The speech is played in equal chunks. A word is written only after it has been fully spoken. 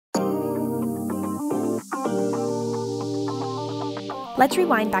Let's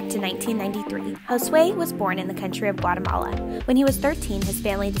rewind back to 1993. Josue was born in the country of Guatemala. When he was 13, his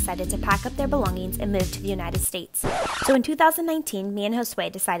family decided to pack up their belongings and move to the United States. So in 2019, me and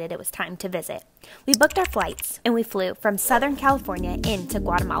Josue decided it was time to visit. We booked our flights, and we flew from Southern California into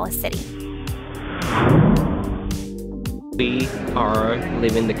Guatemala City. We are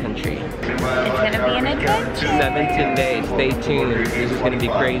leaving the country. It's gonna be an adventure! 17 days, stay tuned, this is gonna be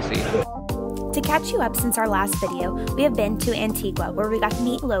crazy. To catch you up since our last video, we have been to Antigua, where we got to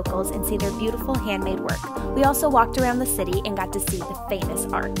meet locals and see their beautiful handmade work. We also walked around the city and got to see the famous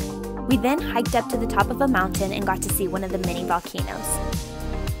Ark. We then hiked up to the top of a mountain and got to see one of the mini volcanoes.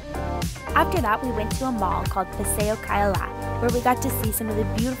 After that, we went to a mall called Paseo Kaila, where we got to see some of the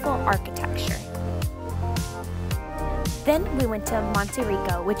beautiful architecture. Then we went to Monte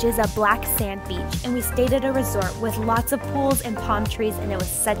Rico, which is a black sand beach, and we stayed at a resort with lots of pools and palm trees, and it was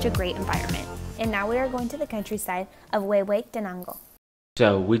such a great environment. And now we are going to the countryside of Huehuetenango.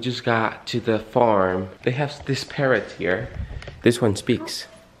 So we just got to the farm. They have this parrot here. This one speaks.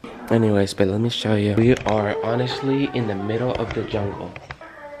 Anyways, but let me show you. We are honestly in the middle of the jungle.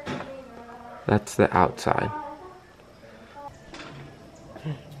 That's the outside.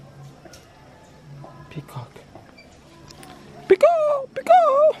 Peacock. Peacock!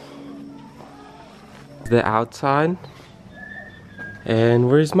 Peacock! The outside. And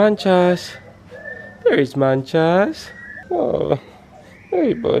where's Manchas? There's Manchas. Oh,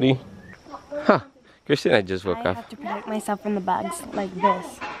 hey buddy. Huh, Christina just woke up. I have to protect myself from the bugs like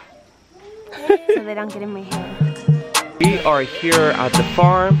this. So they don't get in my hair. We are here at the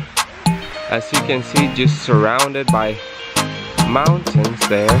farm. As you can see, just surrounded by mountains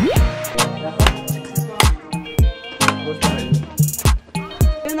there.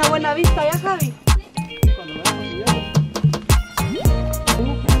 Una buena vista ya, Javi.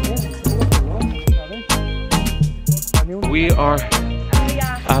 We are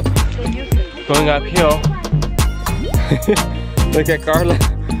up, going uphill. Look at Carla.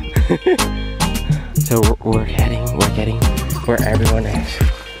 So we're getting where everyone is.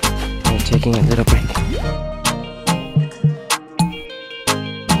 We're taking a little break.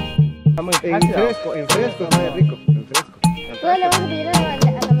 En fresco, no es rico, en fresco.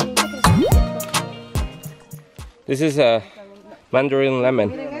 This is a mandarin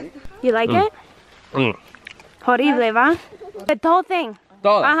lemon. You like it? Mm. Horrible, va? The whole thing.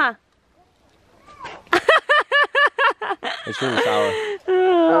 Todo. Uh-huh. It's really sour.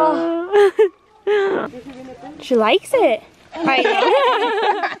 She likes it.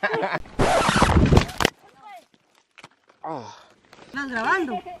 Oh. ¿Estás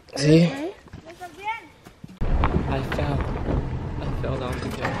grabando? See? I fell down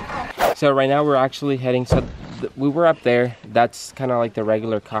again. So right now we're actually heading, we were up there. That's kind of like the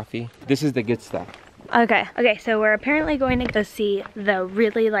regular coffee. This is the good stuff. Okay, so we're apparently going to go see the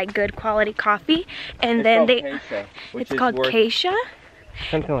really good quality coffee, and then it's called Keisha,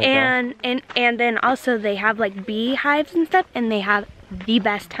 something like and then also they have beehives and stuff, and they have the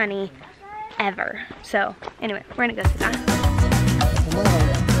best honey ever. So anyway, we're gonna go see that.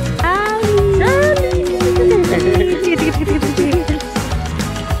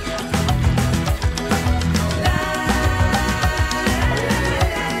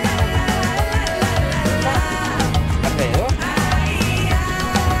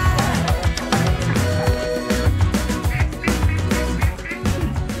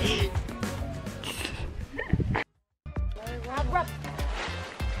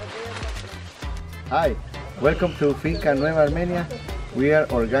 Hi, welcome to Finca Nueva Armenia. We are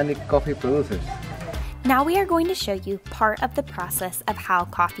organic coffee producers. Now we are going to show you part of the process of how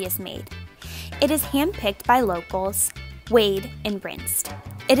coffee is made. It is hand-picked by locals, weighed, and rinsed.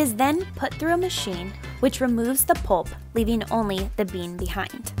 It is then put through a machine which removes the pulp, leaving only the bean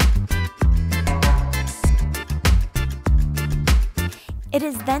behind. It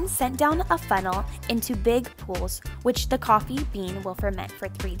is then sent down a funnel into big pools, which the coffee bean will ferment for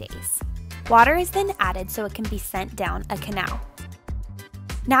 3 days. Water is then added so it can be sent down a canal.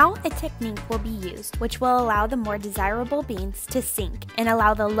 Now a technique will be used which will allow the more desirable beans to sink and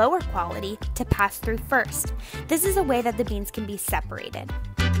allow the lower quality to pass through first. This is a way that the beans can be separated.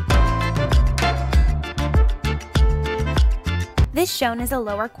 This shown is a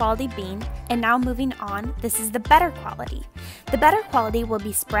lower quality bean, and now moving on, this is the better quality. The better quality will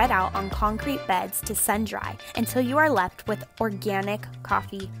be spread out on concrete beds to sun dry until you are left with organic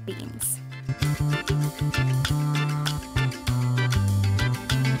coffee beans.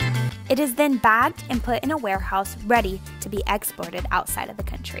 It is then bagged and put in a warehouse ready to be exported outside of the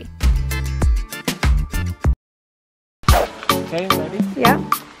country. Okay, ready? Yeah.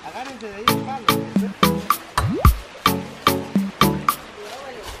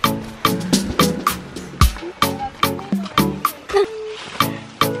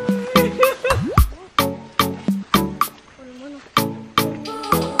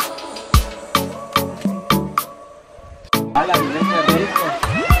 Ala, qué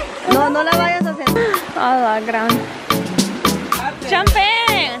rico. No, no la vayas a hacer. A la gran. Jump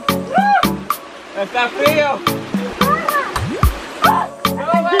in. Está frío.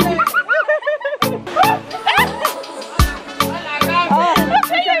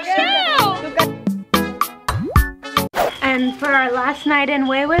 And for our last night in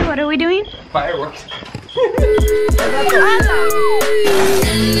Huehue, what are we doing? Fireworks.